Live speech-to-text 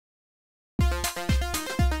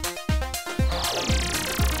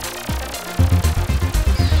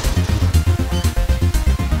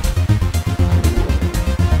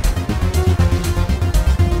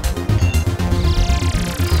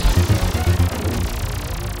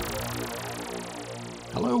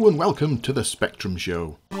Hello and welcome to the Spectrum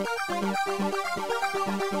Show.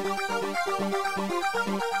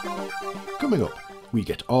 Coming up, we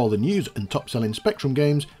get all the news and top-selling Spectrum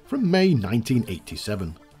games from May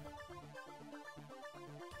 1987.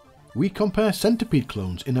 We compare Centipede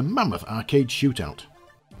clones in a mammoth arcade shootout.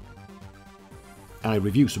 I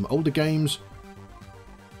review some older games,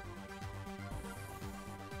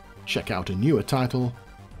 check out a newer title,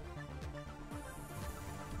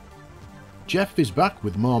 Jeff is back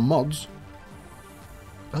with more mods,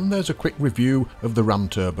 and there's a quick review of the RAM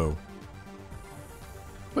Turbo.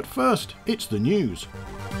 But first, it's the news.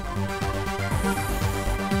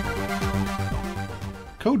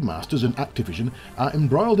 Codemasters and Activision are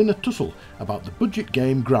embroiled in a tussle about the budget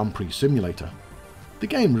game Grand Prix Simulator. The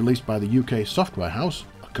game released by the UK software house,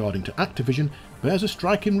 according to Activision, bears a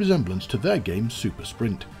striking resemblance to their game Super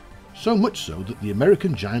Sprint. So much so that the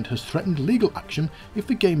American giant has threatened legal action if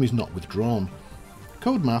the game is not withdrawn.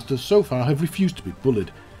 Codemasters so far have refused to be bullied,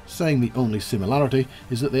 saying the only similarity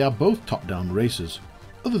is that they are both top-down racers.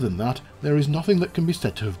 Other than that, there is nothing that can be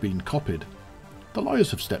said to have been copied. The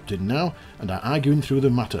lawyers have stepped in now and are arguing through the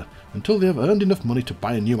matter until they have earned enough money to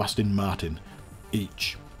buy a new Aston Martin,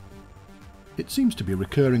 each. It seems to be a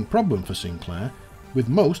recurring problem for Sinclair, with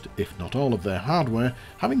most, if not all of their hardware,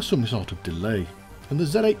 having some sort of delay, and the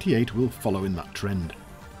Z88 will follow in that trend.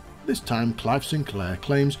 This time Clive Sinclair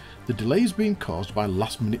claims the delay is being caused by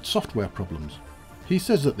last-minute software problems. He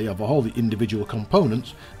says that they have all the individual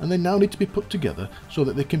components and they now need to be put together so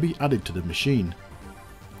that they can be added to the machine.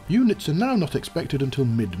 Units are now not expected until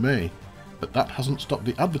mid-May, but that hasn't stopped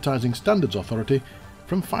the Advertising Standards Authority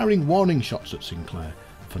from firing warning shots at Sinclair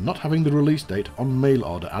for not having the release date on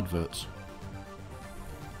mail-order adverts.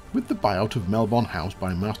 With the buyout of Melbourne House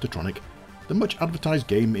by Mastertronic, the much-advertised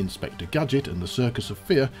game Inspector Gadget and the Circus of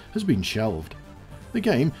Fear has been shelved. The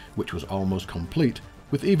game, which was almost complete,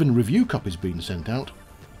 with even review copies being sent out,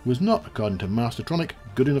 was not, according to Mastertronic,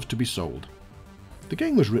 good enough to be sold. The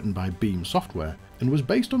game was written by Beam Software and was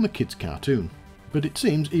based on the kids' cartoon, but it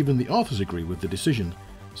seems even the authors agree with the decision,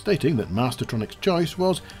 stating that Mastertronic's choice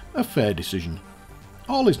was a fair decision.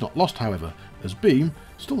 All is not lost, however, as Beam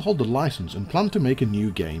still hold the license and plan to make a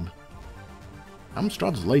new game.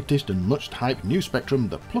 Amstrad's latest and much-hyped new Spectrum,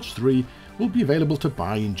 the Plus 3, will be available to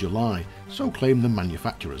buy in July, so claim the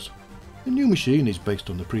manufacturers. The new machine is based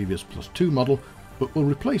on the previous Plus 2 model, but will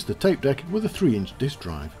replace the tape deck with a 3-inch disc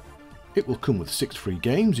drive. It will come with 6 free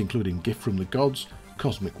games, including Gift from the Gods,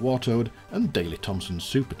 Cosmic Wartoad, and Daley Thompson's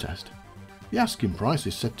Super Test. The asking price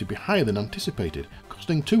is said to be higher than anticipated,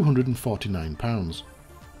 costing £249.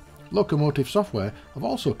 Locomotive Software have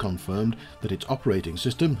also confirmed that its operating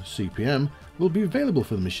system, CP/M, will be available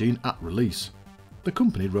for the machine at release. The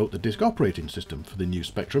company wrote the disk operating system for the new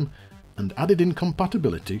Spectrum and added in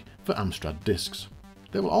compatibility for Amstrad disks.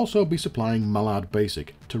 They will also be supplying Mallard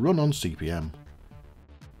Basic to run on CP/M.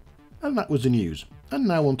 And that was the news, and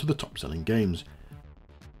now on to the top-selling games.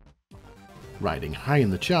 Riding high in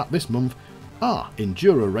the chart this month are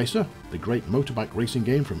Enduro Racer, the great motorbike racing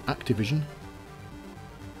game from Activision,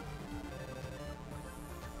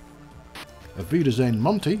 Wiedersehen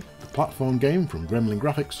Monty, the platform game from Gremlin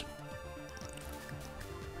Graphics,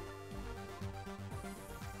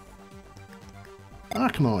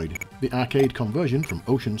 Arkanoid, the arcade conversion from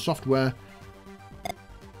Ocean Software,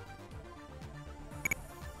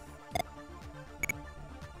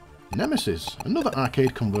 Nemesis, another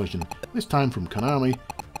arcade conversion, this time from Konami,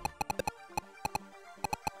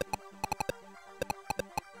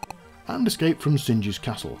 and Escape from Singe's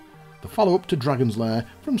Castle, the follow-up to Dragon's Lair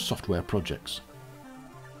from Software Projects.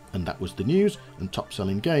 And that was the news and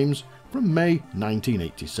top-selling games from May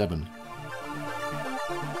 1987.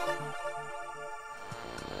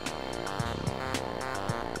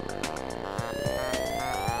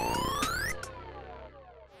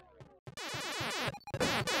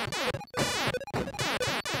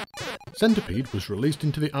 Centipede was released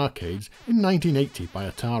into the arcades in 1980 by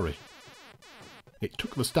Atari. It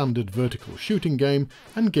took the standard vertical shooting game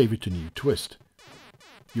and gave it a new twist.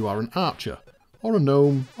 You are an archer, or a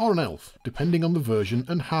gnome, or an elf, depending on the version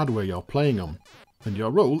and hardware you're playing on, and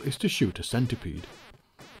your role is to shoot a centipede.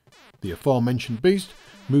 The aforementioned beast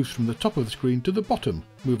moves from the top of the screen to the bottom,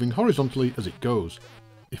 moving horizontally as it goes.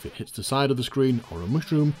 If it hits the side of the screen or a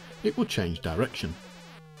mushroom, it will change direction.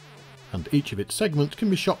 And each of its segments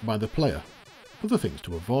can be shot by the player. Other things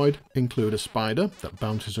to avoid include a spider that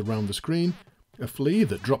bounces around the screen, a flea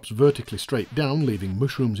that drops vertically straight down leaving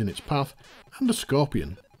mushrooms in its path, and a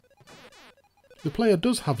scorpion. The player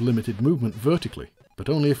does have limited movement vertically, but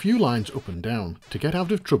only a few lines up and down to get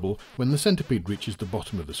out of trouble when the centipede reaches the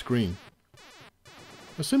bottom of the screen.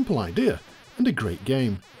 A simple idea, and a great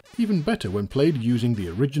game, even better when played using the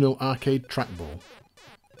original arcade trackball.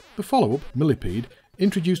 The follow-up, Millipede,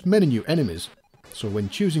 introduced many new enemies, so when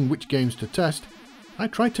choosing which games to test, I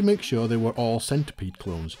tried to make sure they were all Centipede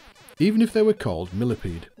clones, even if they were called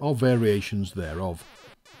Millipede or variations thereof.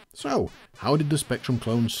 So, how did the Spectrum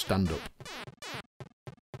clones stand up?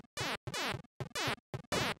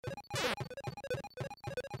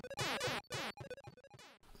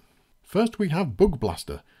 First we have Bug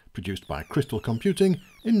Blaster, produced by Crystal Computing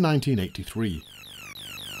in 1983.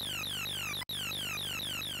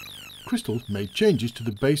 Crystal made changes to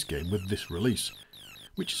the base game with this release,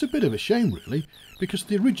 which is a bit of a shame really, because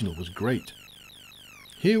the original was great.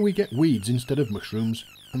 Here we get weeds instead of mushrooms,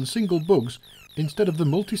 and single bugs instead of the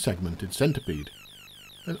multi-segmented centipede,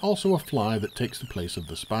 and also a fly that takes the place of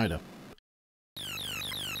the spider.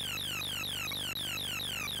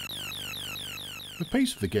 The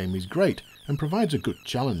pace of the game is great and provides a good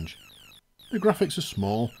challenge. The graphics are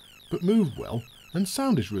small, but move well, and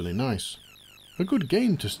sound is really nice. A good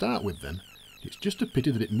game to start with then. It's just a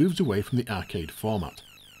pity that it moves away from the arcade format.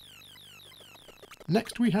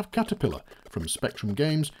 Next we have Caterpillar from Spectrum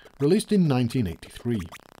Games, released in 1983.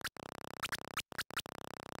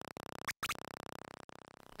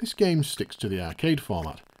 This game sticks to the arcade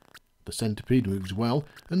format. The centipede moves well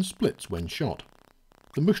and splits when shot.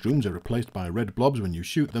 The mushrooms are replaced by red blobs when you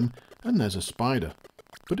shoot them, and there's a spider,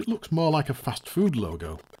 but it looks more like a fast food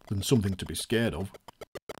logo than something to be scared of.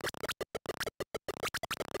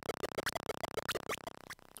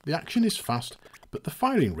 The action is fast, but the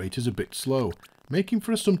firing rate is a bit slow, making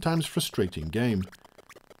for a sometimes frustrating game.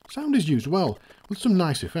 Sound is used well, with some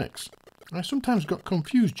nice effects. I sometimes got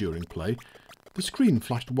confused during play. The screen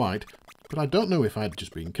flashed white, but I don't know if I had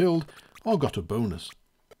just been killed or got a bonus.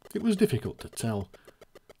 It was difficult to tell.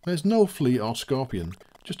 There's no flea or scorpion,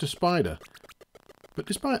 just a spider. But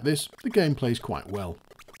despite this, the game plays quite well.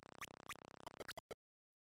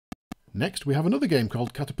 Next we have another game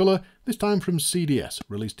called Caterpillar, this time from CDS,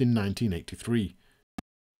 released in 1983.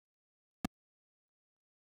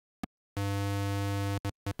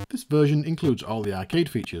 This version includes all the arcade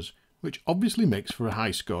features, which obviously makes for a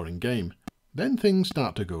high-scoring game. Then things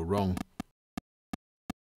start to go wrong.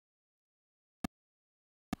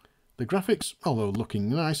 The graphics, although looking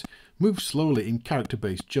nice, move slowly in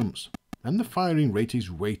character-based jumps, and the firing rate is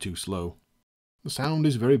way too slow. The sound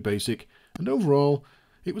is very basic, and overall,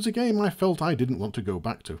 it was a game I felt I didn't want to go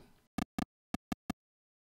back to.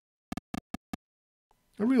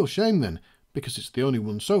 A real shame then, because it's the only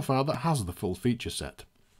one so far that has the full feature set.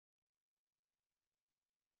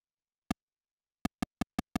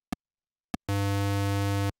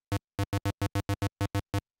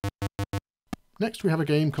 Next we have a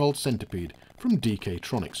game called Centipede from DK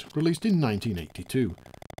Tronics, released in 1982.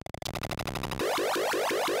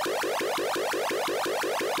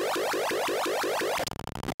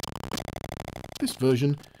 This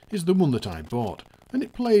version is the one that I bought, and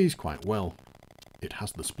it plays quite well. It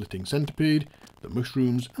has the splitting centipede, the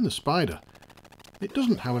mushrooms and the spider. It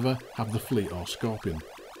doesn't, however, have the flea or scorpion,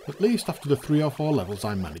 at least after the 3 or 4 levels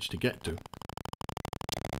I managed to get to.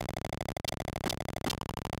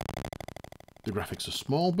 The graphics are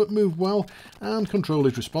small but move well, and control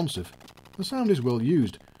is responsive. The sound is well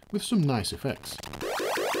used, with some nice effects.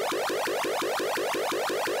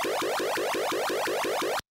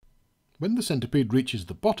 When the centipede reaches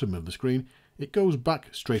the bottom of the screen, it goes back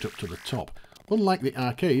straight up to the top, unlike the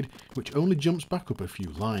arcade, which only jumps back up a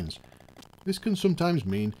few lines. This can sometimes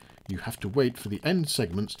mean you have to wait for the end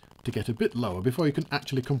segments to get a bit lower before you can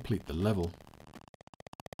actually complete the level.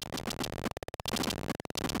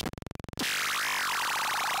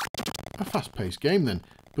 A fast-paced game then,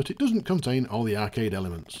 but it doesn't contain all the arcade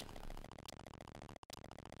elements.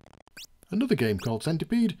 Another game called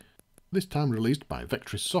Centipede, this time released by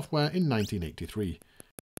Vectris Software in 1983.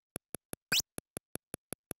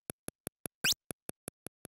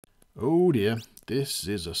 Oh dear, this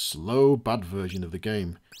is a slow, bad version of the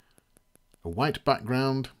game. A white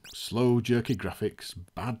background, slow, jerky graphics,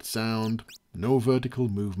 bad sound, no vertical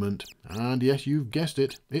movement, and yes, you've guessed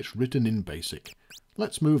it, it's written in BASIC.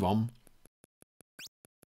 Let's move on.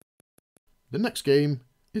 The next game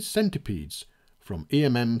is Centipedes, from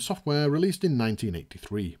EMM Software, released in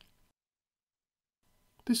 1983.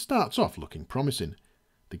 This starts off looking promising.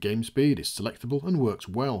 The game speed is selectable and works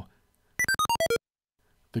well.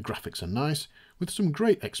 The graphics are nice, with some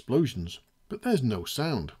great explosions, but there's no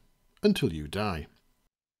sound, until you die.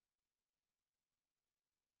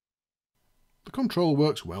 The control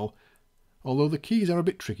works well, although the keys are a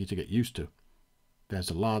bit tricky to get used to. There's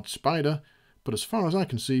a large spider, but as far as I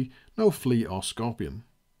can see, no flea or scorpion.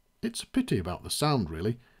 It's a pity about the sound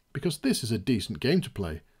really. because this is a decent game to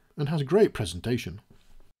play and has great presentation.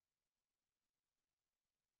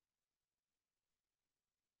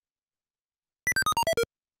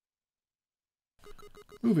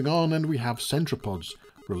 Moving on, and we have Centripods,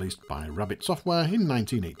 released by Rabbit Software in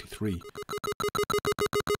 1983.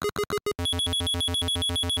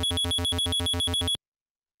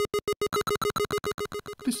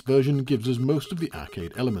 This version gives us most of the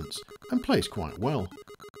arcade elements, and plays quite well.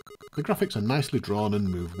 The graphics are nicely drawn and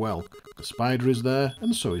move well. The spider is there,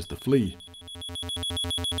 and so is the flea.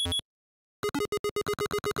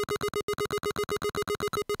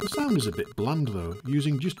 The sound is a bit bland though,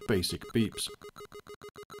 using just basic beeps.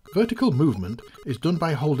 Vertical movement is done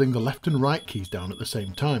by holding the left and right keys down at the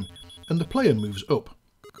same time, and the player moves up,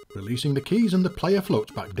 releasing the keys and the player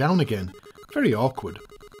floats back down again. Very awkward.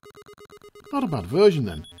 Not a bad version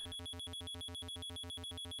then.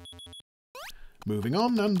 Moving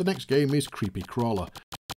on, and the next game is Creepy Crawler,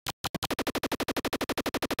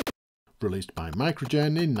 released by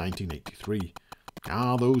Microgen in 1983.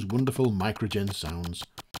 Ah, those wonderful Microgen sounds.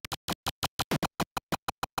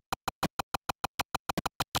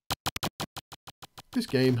 This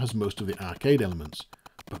game has most of the arcade elements,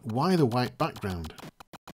 but why the white background?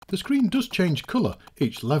 The screen does change colour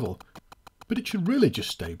each level, but it should really just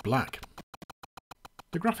stay black.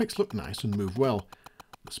 The graphics look nice and move well.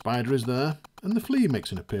 The spider is there, and the flea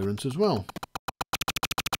makes an appearance as well.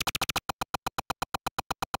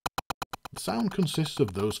 The sound consists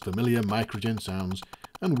of those familiar Microgen sounds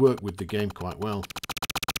and work with the game quite well.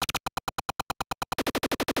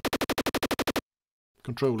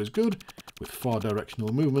 Control is good, with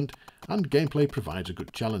 4-directional movement, and gameplay provides a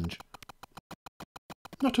good challenge.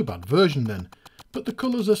 Not a bad version then, but the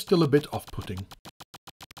colours are still a bit off-putting.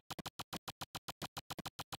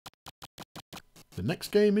 The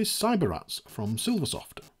next game is Cyberrats from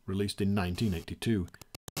Silversoft, released in 1982.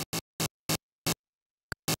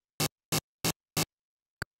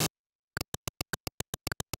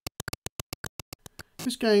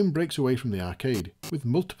 This game breaks away from the arcade, with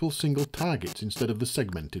multiple single targets instead of the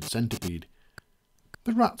segmented Centipede.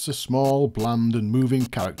 The rats are small, bland and moving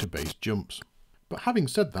character-based jumps. But having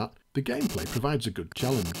said that, the gameplay provides a good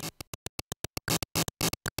challenge.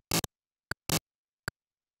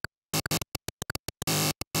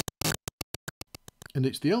 And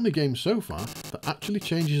it's the only game so far that actually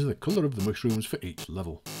changes the colour of the mushrooms for each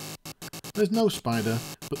level. There's no spider,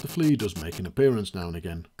 but the flea does make an appearance now and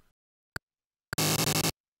again.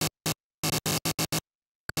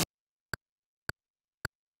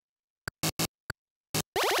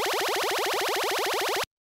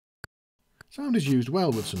 Sound is used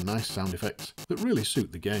well with some nice sound effects that really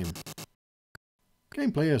suit the game.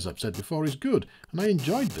 Gameplay, as I've said before, is good, and I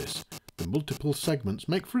enjoyed this. The multiple segments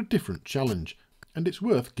make for a different challenge, and it's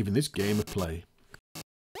worth giving this game a play.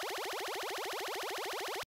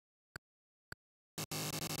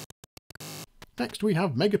 Next we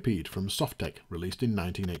have Megapede from Softtech, released in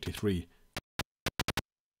 1983.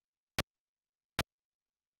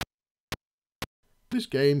 This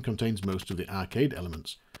game contains most of the arcade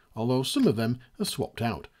elements, although some of them are swapped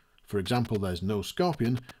out. For example, there's no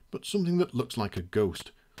scorpion, but something that looks like a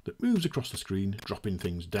ghost, that moves across the screen, dropping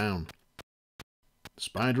things down. The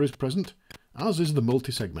spider is present, as is the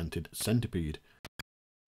multi-segmented Centipede.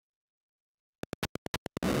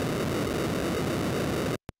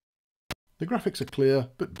 The graphics are clear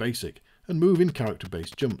but basic, and move in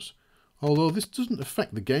character-based jumps, although this doesn't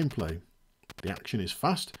affect the gameplay. The action is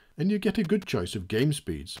fast, and you get a good choice of game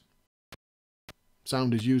speeds.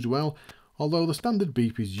 Sound is used well, although the standard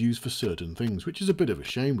beep is used for certain things, which is a bit of a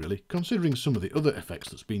shame really, considering some of the other effects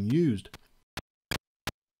that's been used.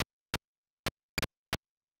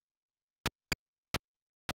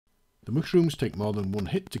 The mushrooms take more than one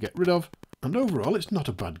hit to get rid of, and overall it's not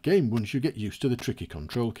a bad game once you get used to the tricky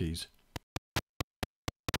control keys.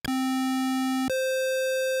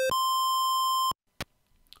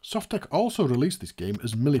 Softtech also released this game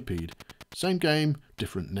as Millipede. Same game,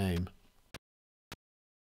 different name.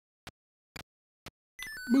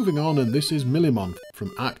 Moving on, and this is Millimon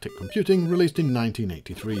from Arctic Computing, released in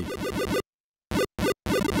 1983.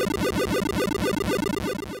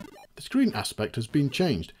 The screen aspect has been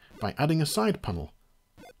changed by adding a side panel,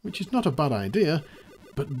 which is not a bad idea,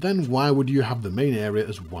 but then why would you have the main area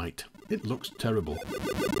as white? It looks terrible.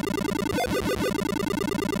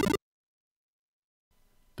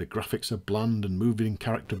 The graphics are bland and moving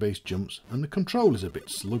character-based jumps, and the control is a bit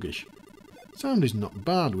sluggish. Sound is not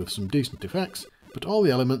bad with some decent effects, but all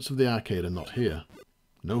the elements of the arcade are not here.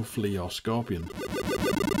 No flea or scorpion.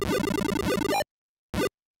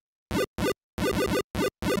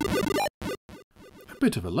 A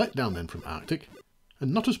bit of a letdown then from Arctic.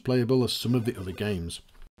 and not as playable as some of the other games.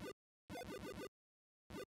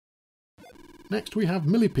 Next we have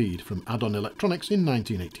Millipede from Add-on Electronics in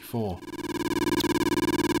 1984.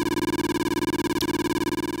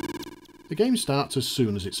 The game starts as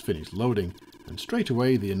soon as it's finished loading, and straight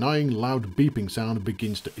away the annoying loud beeping sound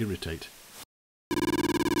begins to irritate.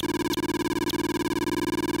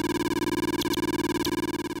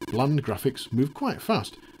 Bland graphics move quite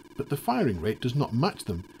fast, but the firing rate does not match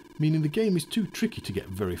them, meaning the game is too tricky to get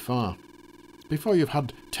very far. Before you've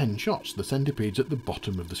had 10 shots, the centipede's at the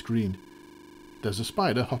bottom of the screen. There's a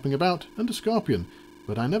spider hopping about and a scorpion,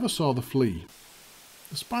 but I never saw the flea.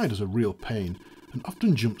 The spider's a real pain and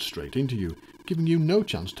often jumps straight into you, giving you no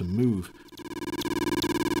chance to move.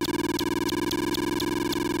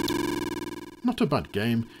 Not a bad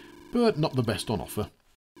game, but not the best on offer.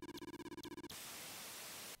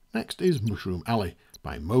 Next is Mushroom Alley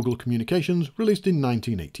by Mogul Communications, released in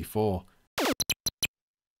 1984.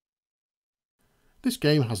 This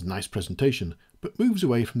game has nice presentation, but moves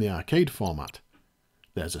away from the arcade format.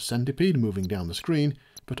 There's a centipede moving down the screen,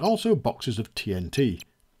 but also boxes of TNT.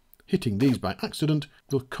 Hitting these by accident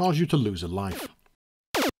will cause you to lose a life.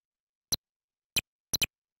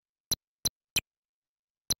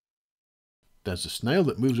 There's a snail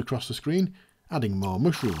that moves across the screen, adding more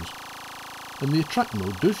mushrooms. And the attract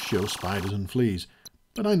mode does show spiders and fleas,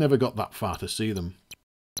 but I never got that far to see them.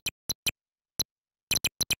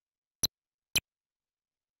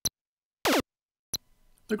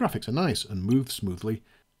 The graphics are nice and move smoothly,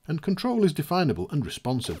 and control is definable and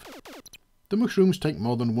responsive. The mushrooms take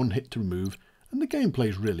more than one hit to remove, and the game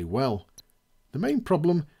plays really well. The main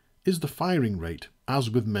problem is the firing rate, as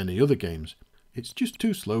with many other games. It's just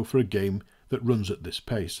too slow for a game that runs at this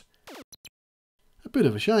pace. A bit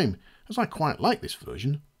of a shame, as I quite like this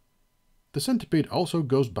version. The centipede also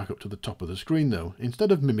goes back up to the top of the screen though,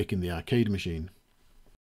 instead of mimicking the arcade machine.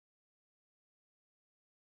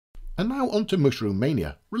 And now on to Mushroom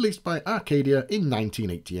Mania, released by Arcadia in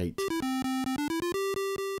 1988.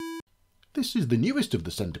 This is the newest of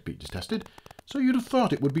the centipedes tested, so you'd have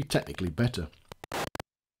thought it would be technically better.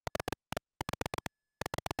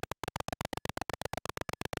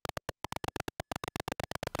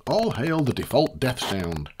 All hail the default death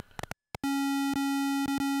sound.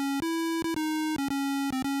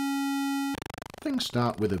 Things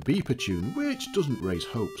start with a beeper tune, which doesn't raise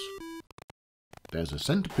hopes. There's a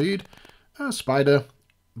centipede, a spider,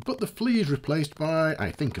 but the flea is replaced by,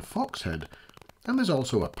 I think, a fox head, and there's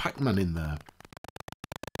also a Pac-Man in there.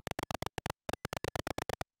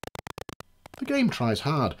 The game tries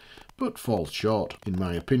hard, but falls short, in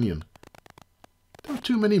my opinion. There are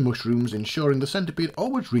too many mushrooms, ensuring the centipede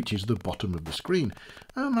always reaches the bottom of the screen,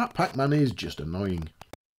 and that Pac-Man is just annoying.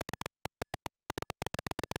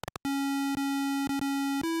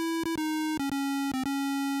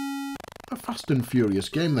 A fast and furious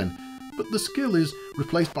game then, but the skill is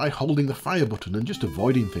replaced by holding the fire button and just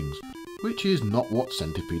avoiding things, which is not what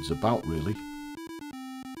Centipede's about really.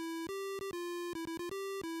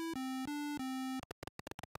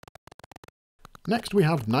 Next we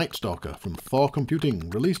have Night Stalker from Thor Computing,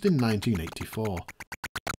 released in 1984.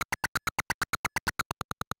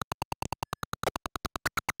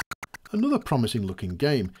 Another promising looking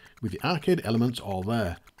game, with the arcade elements all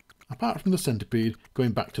there, apart from the centipede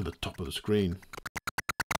going back to the top of the screen.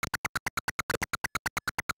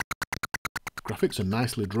 Graphics are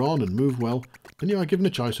nicely drawn and move well, and you are given a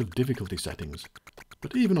choice of difficulty settings.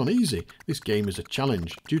 But even on easy, this game is a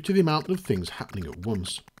challenge due to the amount of things happening at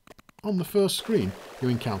once. On the first screen, you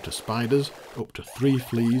encounter spiders, up to 3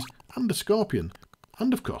 fleas, and a scorpion,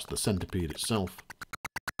 and of course the centipede itself.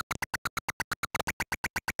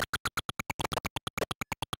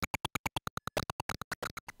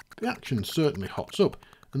 The action certainly hots up,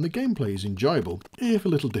 and the gameplay is enjoyable, if a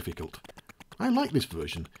little difficult. I like this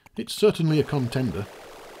version, it's certainly a contender.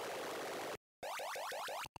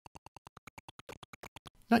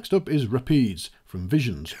 Next up is Rapides from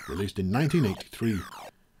Visions, released in 1983.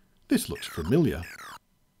 This looks familiar.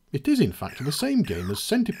 It is in fact the same game as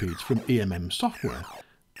Centipedes from EMM Software,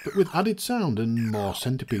 but with added sound and more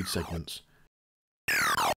centipede segments.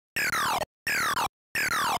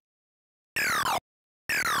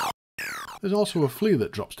 There's also a flea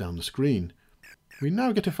that drops down the screen. We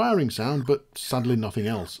now get a firing sound, but sadly nothing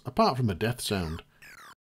else, apart from a death sound.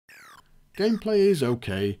 Gameplay is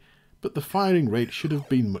okay, but the firing rate should have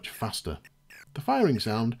been much faster. The firing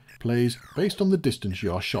sound plays based on the distance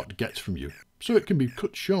your shot gets from you, so it can be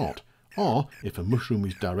cut short, or, if a mushroom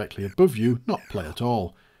is directly above you, not play at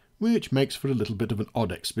all, which makes for a little bit of an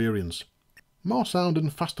odd experience. More sound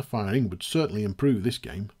and faster firing would certainly improve this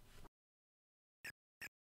game.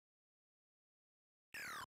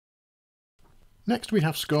 Next we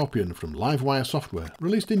have Scorpion from Livewire Software,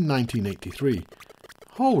 released in 1983.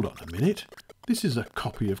 Hold on a minute, this is a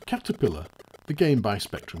copy of Caterpillar, the game by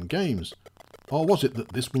Spectrum Games. Or was it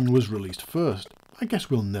that this one was released first? I guess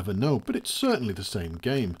we'll never know, but it's certainly the same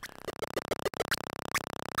game.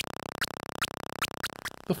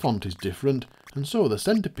 The font is different, and so are the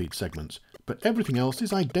Centipede segments, but everything else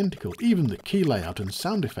is identical, even the key layout and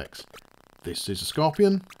sound effects. This is a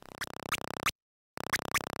Scorpion.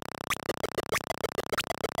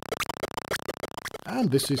 And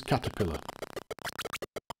this is Caterpillar.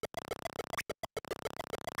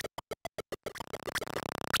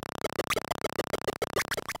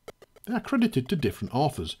 They are credited to different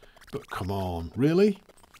authors, but come on, really?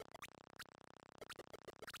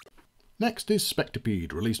 Next is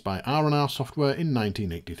Centipede, released by R&R Software in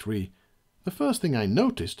 1983. The first thing I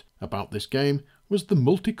noticed about this game was the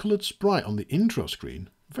multicoloured sprite on the intro screen.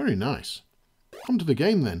 Very nice. On to the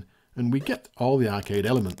game then, and we get all the arcade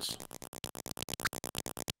elements.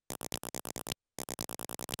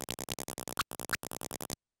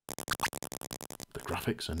 The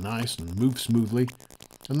graphics are nice and move smoothly,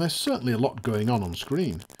 and there's certainly a lot going on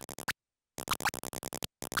screen.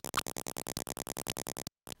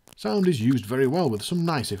 Sound is used very well with some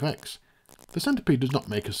nice effects. The Centipede does not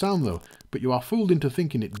make a sound though, but you are fooled into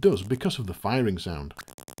thinking it does because of the firing sound.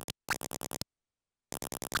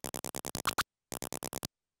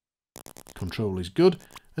 Control is good,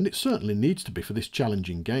 and it certainly needs to be for this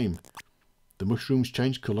challenging game. The mushrooms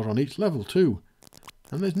change colour on each level too,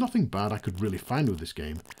 and there's nothing bad I could really find with this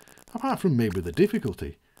game, apart from maybe the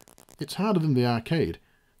difficulty. It's harder than the arcade,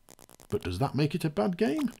 but does that make it a bad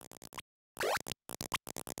game?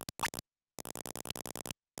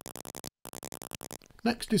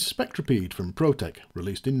 Next is Centipede from Protec,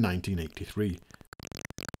 released in 1983.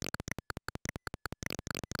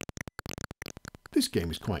 This game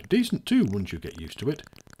is quite decent too once you get used to it.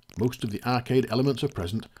 Most of the arcade elements are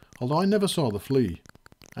present, although I never saw the flea.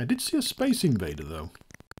 I did see a Space Invader though.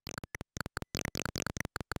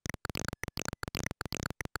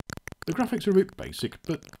 The graphics are a bit basic,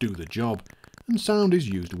 but do the job, and sound is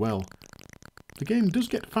used well. The game does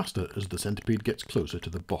get faster as the Centipede gets closer to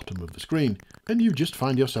the bottom of the screen, and you just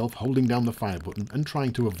find yourself holding down the fire button and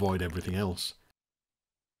trying to avoid everything else.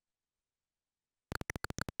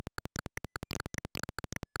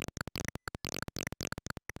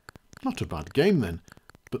 Not a bad game then,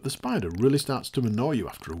 but the spider really starts to annoy you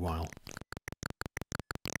after a while.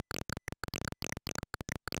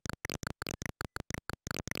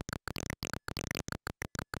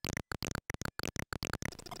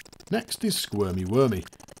 Next is Squirmy Wormy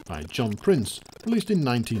by John Prince, released in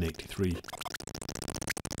 1983.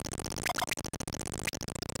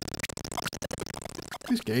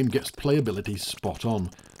 This game gets playability spot on,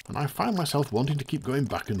 and I find myself wanting to keep going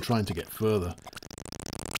back and trying to get further.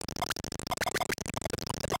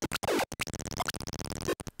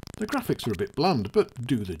 The graphics are a bit bland, but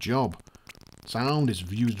do the job. Sound is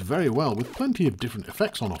used very well with plenty of different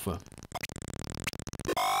effects on offer.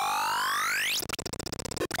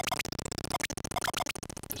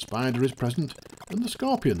 The spider is present, and the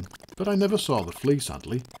scorpion, but I never saw the flea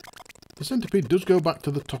sadly. The Centipede does go back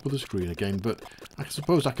to the top of the screen again, but I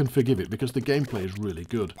suppose I can forgive it because the gameplay is really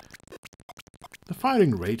good. The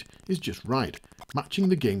firing rate is just right, matching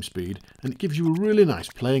the game speed, and it gives you a really nice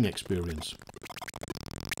playing experience.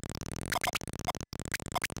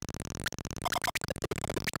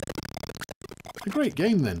 A great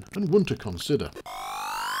game then, and one to consider.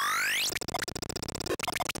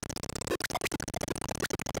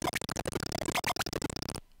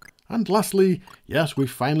 And lastly, yes, we've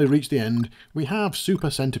finally reached the end, we have Super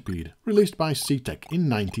Centipede, released by Ctech in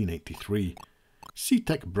 1983.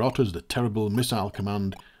 Ctech brought us the terrible Missile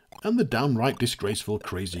Command and the downright disgraceful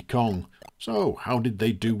Crazy Kong. So how did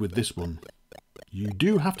they do with this one? You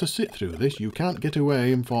do have to sit through this, you can't get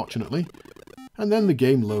away unfortunately. And then the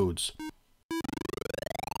game loads.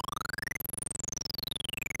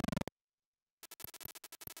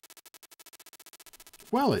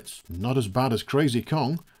 Well, it's not as bad as Crazy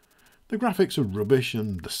Kong. The graphics are rubbish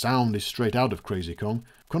and the sound is straight out of Crazy Kong.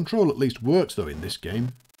 Control at least works though in this game.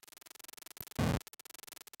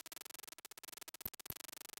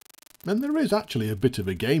 And there is actually a bit of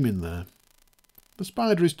a game in there. The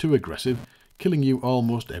spider is too aggressive, killing you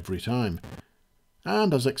almost every time.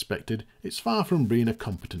 And as expected, it's far from being a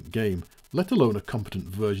competent game, let alone a competent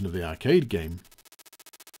version of the arcade game.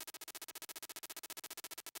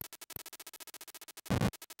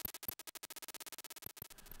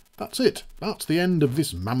 That's it. That's the end of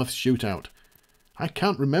this mammoth shootout. I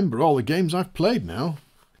can't remember all the games I've played now.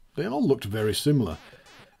 They all looked very similar.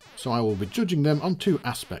 so I will be judging them on two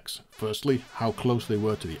aspects. Firstly, how close they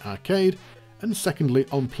were to the arcade, and secondly,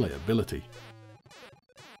 on playability.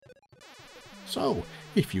 So,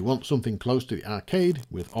 if you want something close to the arcade,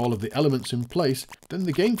 with all of the elements in place, then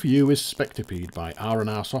the game for you is Centipede by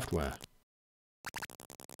R&R Software.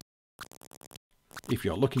 If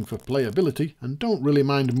you're looking for playability and don't really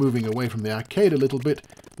mind moving away from the arcade a little bit,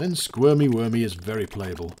 then Squirmy Wormy is very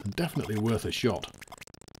playable and definitely worth a shot.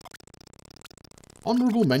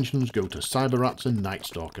 Honourable mentions go to Cyber Rats and Night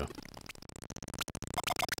Stalker.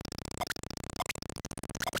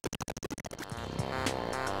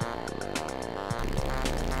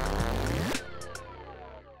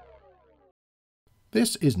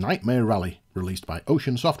 This is Nightmare Rally, released by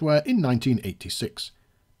Ocean Software in 1986.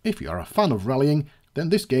 If you are a fan of rallying, then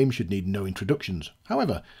this game should need no introductions.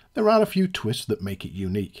 However, there are a few twists that make it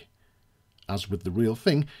unique. As with the real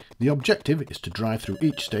thing, the objective is to drive through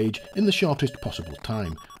each stage in the shortest possible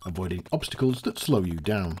time, avoiding obstacles that slow you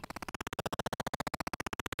down.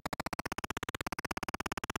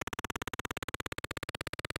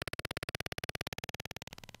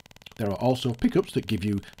 There are also pickups that give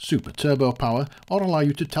you super turbo power or allow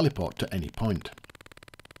you to teleport to any point.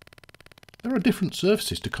 There are different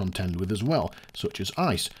surfaces to contend with as well, such as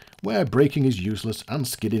ice, where braking is useless and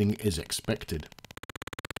skidding is expected.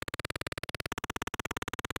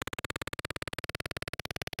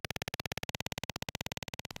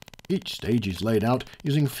 Each stage is laid out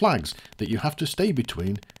using flags that you have to stay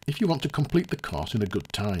between if you want to complete the course in a good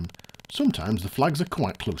time. Sometimes the flags are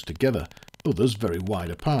quite close together, others very wide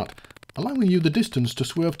apart, allowing you the distance to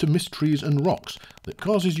swerve to miss trees and rocks that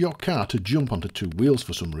causes your car to jump onto two wheels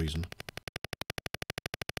for some reason.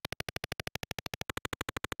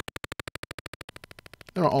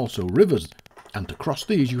 There are also rivers, and to cross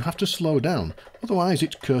these you have to slow down, otherwise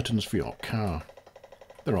it's curtains for your car.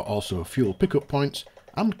 There are also fuel pickup points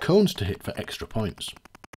and cones to hit for extra points.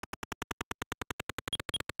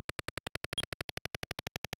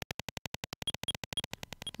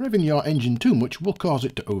 Revving your engine too much will cause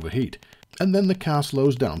it to overheat, and then the car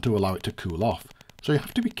slows down to allow it to cool off, so you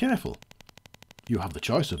have to be careful. You have the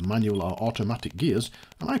choice of manual or automatic gears,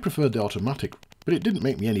 and I preferred the automatic, but it didn't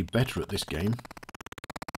make me any better at this game.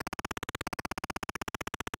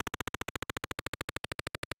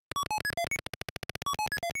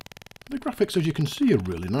 The graphics, as you can see, are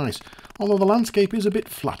really nice, although the landscape is a bit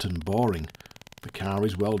flat and boring. The car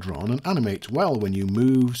is well drawn and animates well when you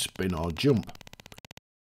move, spin or jump.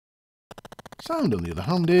 Sound, on the other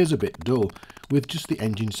hand, is a bit dull, with just the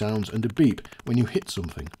engine sounds and a beep when you hit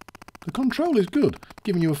something. The control is good,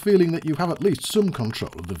 giving you a feeling that you have at least some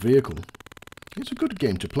control of the vehicle. It's a good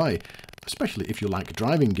game to play, especially if you like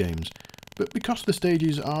driving games, but because the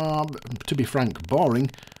stages are, to be frank,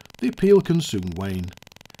 boring, the appeal can soon wane.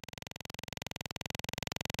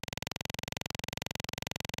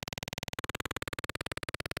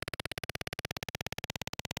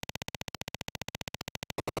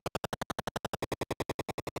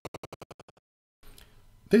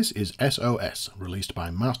 This is SOS, released by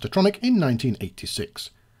Mastertronic in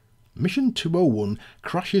 1986. Mission 201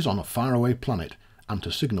 crashes on a faraway planet, and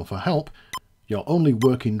to signal for help, your only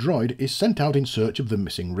working droid is sent out in search of the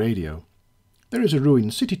missing radio. There is a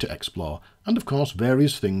ruined city to explore, and of course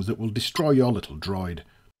various things that will destroy your little droid.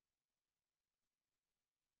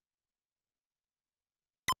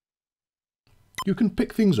 You can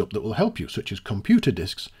pick things up that will help you, such as computer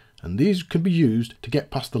disks, and these can be used to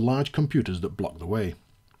get past the large computers that block the way.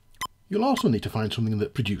 You'll also need to find something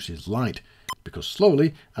that produces light, because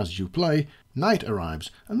slowly, as you play, night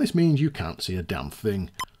arrives, and this means you can't see a damn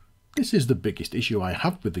thing. This is the biggest issue I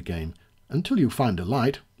have with the game. Until you find a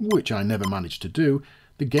light, which I never managed to do,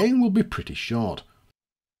 the game will be pretty short.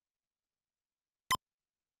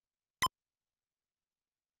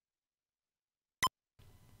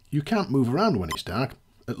 You can't move around when it's dark,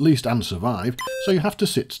 at least and survive, so you have to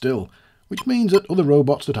sit still, which means that other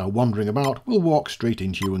robots that are wandering about will walk straight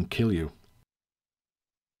into you and kill you.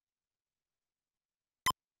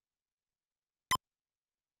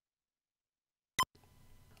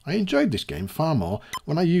 I enjoyed this game far more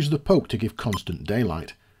when I used the poke to give constant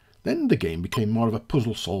daylight. Then the game became more of a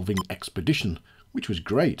puzzle-solving expedition, which was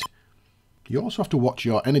great. You also have to watch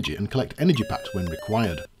your energy and collect energy packs when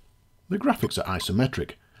required. The graphics are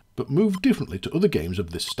isometric, but move differently to other games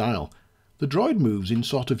of this style. The droid moves in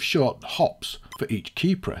sort of short hops for each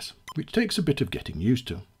key press, which takes a bit of getting used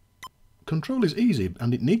to. Control is easy,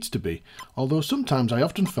 and it needs to be, although sometimes I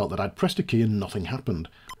often felt that I'd pressed a key and nothing happened,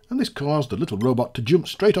 and this caused the little robot to jump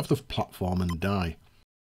straight off the platform and die.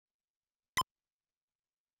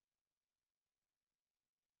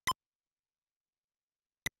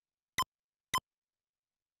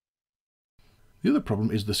 The other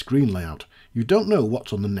problem is the screen layout. You don't know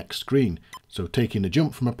what's on the next screen, so taking a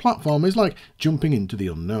jump from a platform is like jumping into the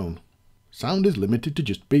unknown. Sound is limited to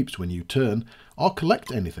just beeps when you turn or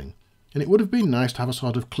collect anything, and it would have been nice to have a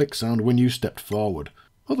sort of click sound when you stepped forward.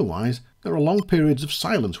 Otherwise, there are long periods of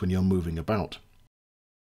silence when you're moving about.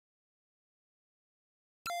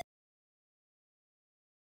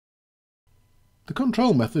 The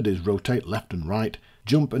control method is rotate left and right,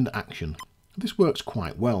 jump and action. This works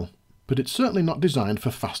quite well, but it's certainly not designed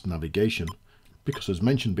for fast navigation, because as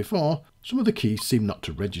mentioned before, some of the keys seem not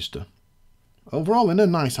to register. Overall, a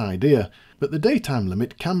nice idea, but the daytime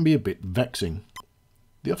limit can be a bit vexing.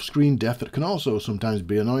 The off-screen death can also sometimes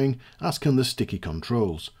be annoying, as can the sticky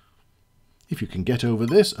controls. If you can get over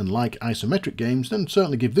this and like isometric games, then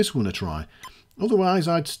certainly give this one a try. Otherwise,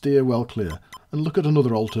 I'd steer well clear and look at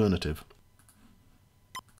another alternative.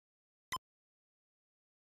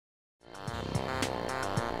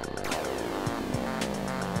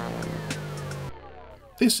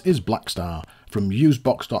 This is Blackstar from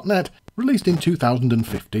usebox.net, released in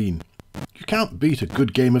 2015. You can't beat a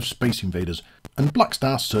good game of Space Invaders, and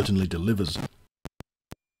Blackstar certainly delivers.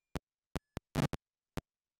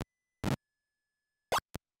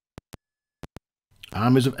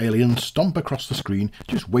 Armies of aliens stomp across the screen,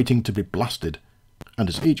 just waiting to be blasted. And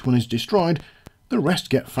as each one is destroyed, the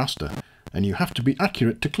rest get faster, and you have to be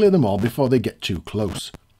accurate to clear them all before they get too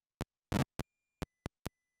close.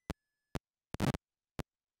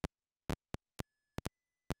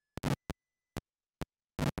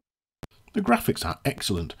 The graphics are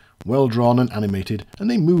excellent, well drawn and animated, and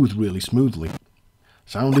they move really smoothly.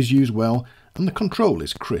 Sound is used well, and the control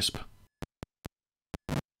is crisp.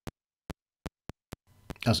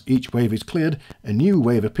 As each wave is cleared, a new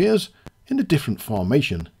wave appears in a different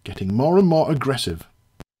formation, getting more and more aggressive.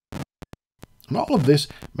 And all of this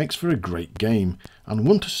makes for a great game, and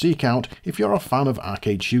one to seek out if you're a fan of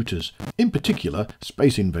arcade shooters, in particular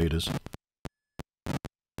Space Invaders.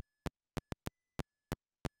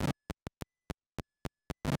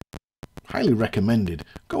 Highly recommended.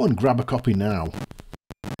 Go and grab a copy now.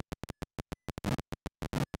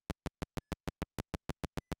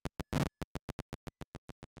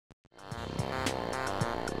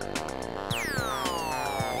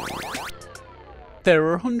 There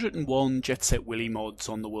are 101 Jet Set Willy mods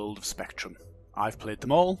on the world of Spectrum. I've played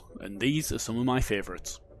them all, and these are some of my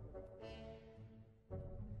favourites.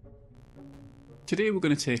 Today we're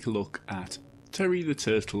going to take a look at Terry the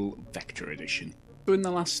Turtle Vector Edition. So in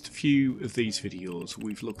the last few of these videos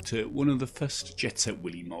we've looked at one of the first Jet Set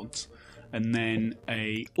Willy mods, and then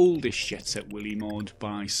a oldish Jet Set Willy mod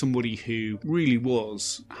by somebody who really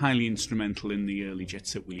was highly instrumental in the early Jet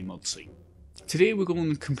Set Willy mod scene. Today we're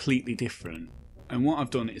going completely different, and what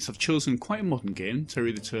I've done is I've chosen quite a modern game.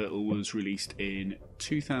 Terry the Turtle was released in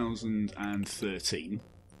 2013,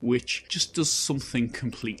 which just does something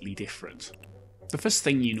completely different. The first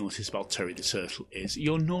thing you notice about Terry the Turtle is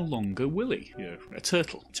you're no longer Willy, you're a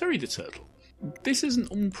turtle. Terry the Turtle. This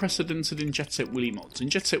isn't unprecedented in Jet Set Willy mods. In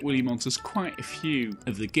Jet Set Willy mods there's quite a few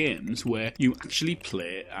of the games where you actually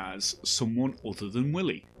play as someone other than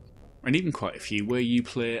Willy. And even quite a few where you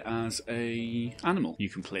play as an animal. You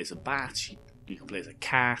can play as a bat, you can play as a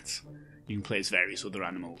cat, you can play as various other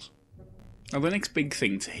animals. Now the next big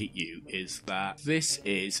thing to hit you is that this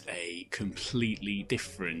is a completely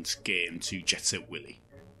different game to Jet Set Willy.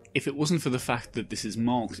 If it wasn't for the fact that this is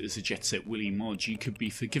marked as a Jet Set Willy mod, you could be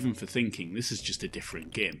forgiven for thinking this is just a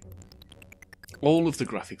different game. All of the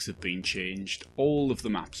graphics have been changed, all of the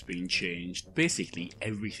maps been changed, basically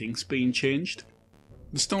everything's been changed.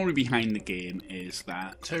 The story behind the game is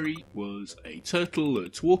that Terry was a turtle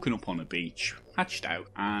that's woken up on a beach, hatched out,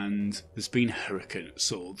 and there's been a hurricane,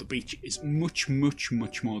 so the beach is much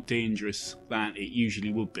more dangerous than it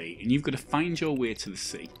usually would be, and you've got to find your way to the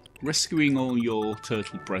sea, rescuing all your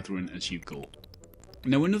turtle brethren as you go.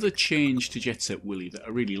 Now another change to Jet Set Willy that I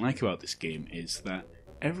really like about this game is that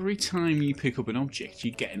every time you pick up an object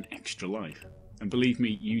you get an extra life, and believe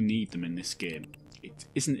me, you need them in this game. It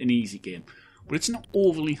isn't an easy game. But it's not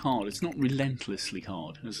overly hard, it's not relentlessly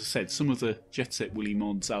hard. As I said, some of the Jet Set Willy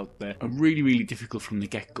mods out there are really difficult from the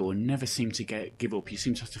get-go and never seem to give up. You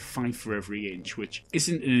seem to have to fight for every inch, which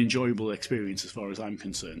isn't an enjoyable experience as far as I'm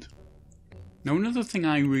concerned. Now another thing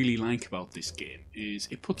I really like about this game is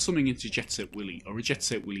it puts something into Jet Set Willy, or a Jet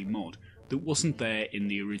Set Willy mod, that wasn't there in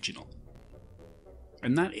the original.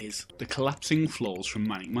 And that is the collapsing floors from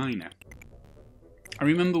Manic Miner. I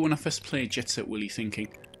remember when I first played Jet Set Willy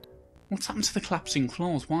thinking, what's happened to the collapsing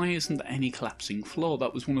floors? Why isn't there any collapsing floor?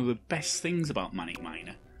 That was one of the best things about Manic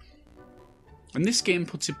Miner. And this game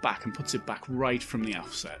puts it back, and puts it back right from the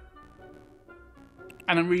offset.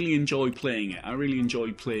 And I really enjoy playing it. I really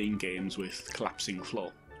enjoy playing games with collapsing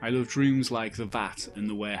floor. I loved rooms like the vat and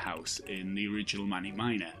the warehouse in the original Manic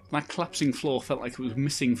Miner. That collapsing floor felt like it was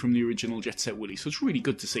missing from the original Jet Set Willy, so it's really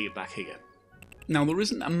good to see it back here. Now, there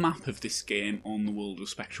isn't a map of this game on the World of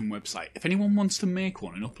Spectrum website. If anyone wants to make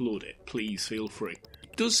one and upload it, please feel free.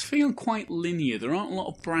 It does feel quite linear. There aren't a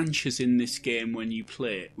lot of branches in this game when you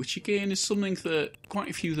play it, which again is something that quite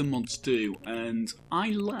a few of the mods do, and I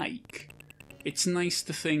like. It's nice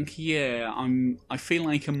to think, yeah, I feel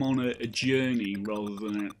like I'm on a journey rather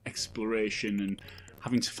than an exploration and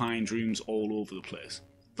having to find rooms all over the place.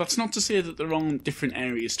 That's not to say that there aren't different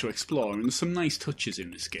areas to explore, and there's some nice touches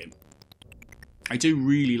in this game. I do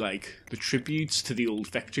really like the tributes to the old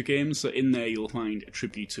Vector games, so in there you'll find a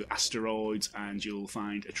tribute to Asteroids and you'll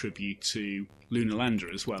find a tribute to Lunar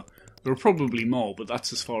Lander as well. There are probably more, but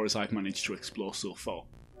that's as far as I've managed to explore so far.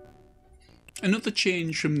 Another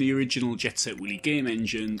change from the original Jet Set Willy game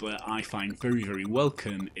engine that I find very, very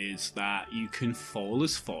welcome is that you can fall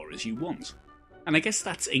as far as you want. And I guess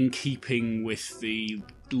that's in keeping with the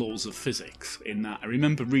laws of physics, in that I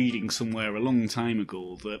remember reading somewhere a long time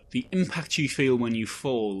ago that the impact you feel when you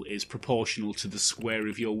fall is proportional to the square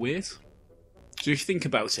of your weight. So if you think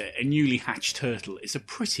about it, a newly hatched turtle is a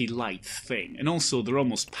pretty light thing, and also they're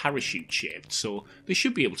almost parachute shaped, so they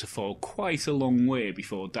should be able to fall quite a long way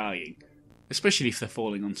before dying, especially if they're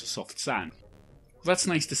falling onto soft sand. That's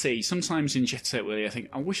nice to see. Sometimes in Jet Set Willy I think,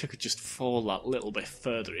 I wish I could just fall that little bit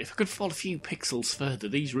further. If I could fall a few pixels further,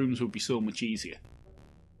 these rooms would be so much easier.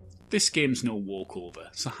 This game's no walkover,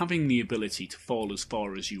 so having the ability to fall as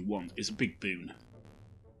far as you want is a big boon.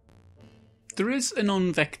 There is a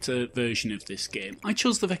non-Vector version of this game. I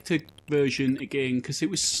chose the Vector version again because it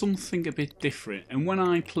was something a bit different, and when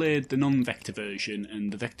I played the non-Vector version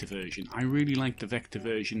and the Vector version, I really liked the Vector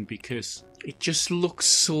version because it just looks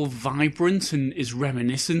so vibrant and is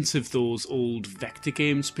reminiscent of those old Vector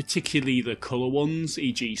games, particularly the colour ones,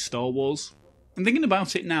 e.g. Star Wars. And thinking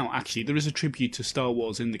about it now, actually, there is a tribute to Star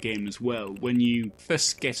Wars in the game as well. When you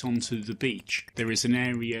first get onto the beach, there is an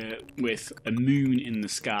area with a moon in the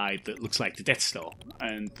sky that looks like the Death Star,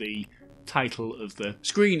 and the title of the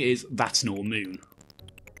screen is "That's No Moon,"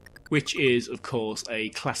 which is, of course, a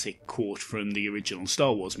classic quote from the original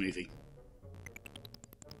Star Wars movie.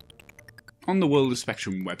 On the World of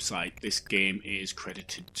Spectrum website, this game is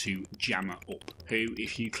credited to Jammer Up, who,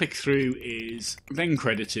 if you click through, is then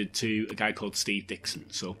credited to a guy called Steve Dixon.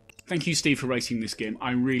 So, thank you, Steve, for writing this game.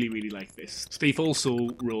 I really, really like this. Steve also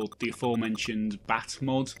wrote the aforementioned Bat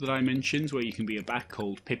mod that I mentioned, where you can be a bat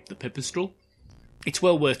called Pip the Pipistrel. It's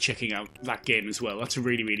well worth checking out that game as well. That's a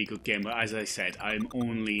really, really good game, but as I said, I'm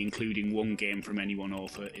only including one game from any one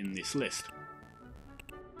author in this list.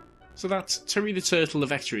 So that's Terry the Turtle, the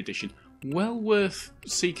Vector Edition. Well worth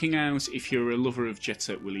seeking out if you're a lover of Jet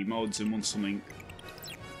Set Willy mods and want something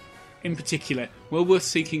in particular. Well worth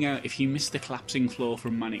seeking out if you missed the collapsing floor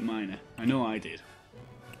from Manic Miner. I know I did.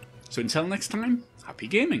 So until next time, happy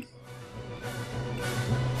gaming!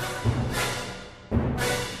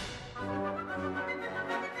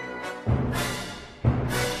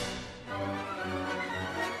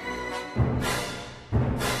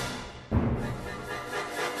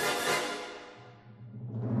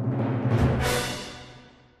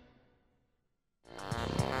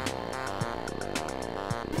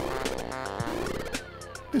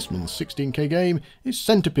 This month's 16k game is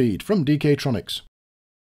Centipede from DKtronics.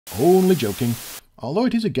 Only joking, although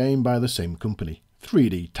it is a game by the same company,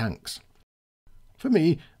 3D Tanx. For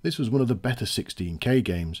me, this was one of the better 16k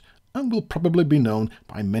games, and will probably be known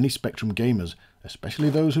by many Spectrum gamers, especially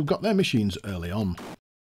those who got their machines early on.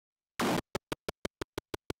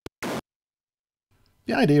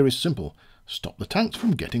 The idea is simple: stop the tanks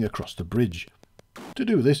from getting across the bridge. To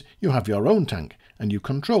do this, you have your own tank, and you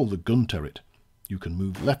control the gun turret. You can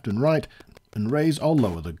move left and right, and raise or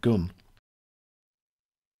lower the gun.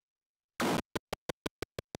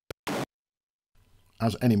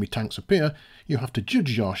 As enemy tanks appear, you have to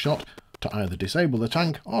judge your shot to either disable the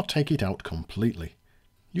tank or take it out completely.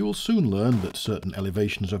 You will soon learn that certain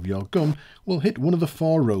elevations of your gun will hit one of the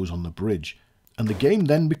 4 rows on the bridge, and the game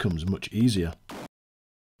then becomes much easier.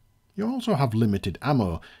 You also have limited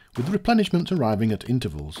ammo, with replenishments arriving at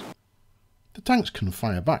intervals. The tanks can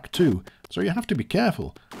fire back too, so you have to be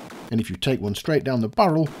careful, and if you take one straight down the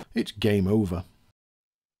barrel, it's game over.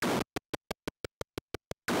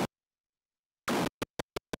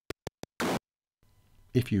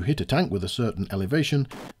 If you hit a tank with a certain elevation,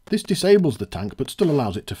 this disables the tank but still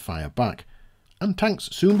allows it to fire back, and tanks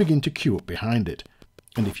soon begin to queue up behind it,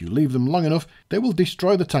 and if you leave them long enough, they will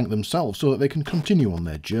destroy the tank themselves so that they can continue on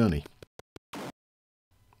their journey.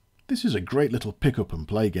 This is a great little pick up and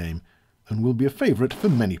play game, and will be a favourite for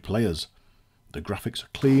many players. The graphics are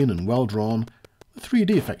clean and well drawn, the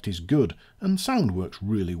 3D effect is good, and sound works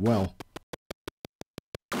really well.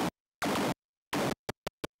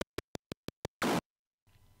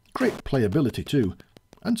 Great playability too,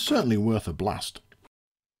 and certainly worth a blast.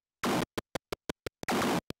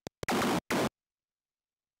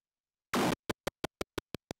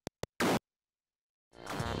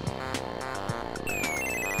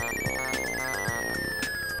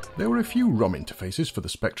 There were a few ROM interfaces for the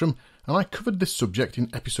Spectrum, and I covered this subject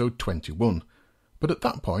in episode 21, but at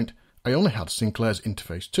that point I only had Sinclair's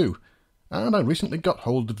interface 2, and I recently got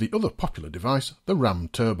hold of the other popular device, the RAM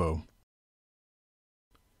Turbo.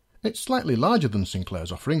 It's slightly larger than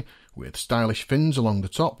Sinclair's offering, with stylish fins along the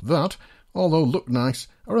top that, although look nice,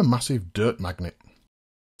 are a massive dirt magnet.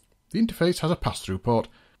 The interface has a pass-through port,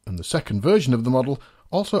 and the second version of the model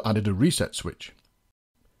also added a reset switch.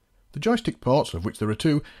 The joystick ports, of which there are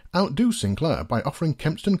 2, outdo Sinclair by offering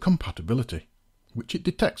Kempston compatibility, which it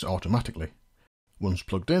detects automatically. Once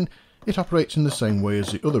plugged in, it operates in the same way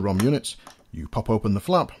as the other ROM units. You pop open the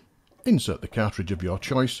flap, insert the cartridge of your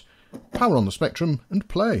choice, power on the Spectrum, and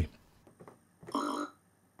play.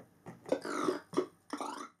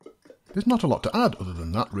 There's not a lot to add other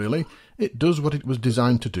than that, really. It does what it was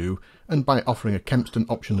designed to do, and by offering a Kempston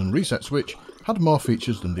option and reset switch, had more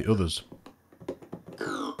features than the others.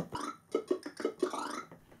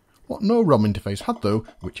 What no ROM interface had though,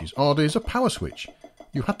 which is odd, is a power switch.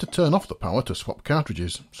 You had to turn off the power to swap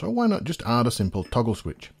cartridges, so why not just add a simple toggle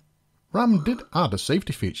switch? RAM did add a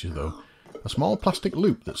safety feature though, a small plastic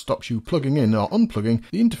loop that stops you plugging in or unplugging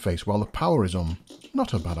the interface while the power is on.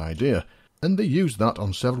 Not a bad idea, and they used that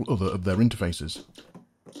on several other of their interfaces.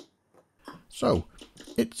 So,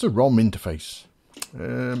 it's a ROM interface.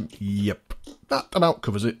 Yep, that about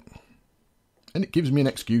covers it. And it gives me an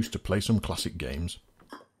excuse to play some classic games.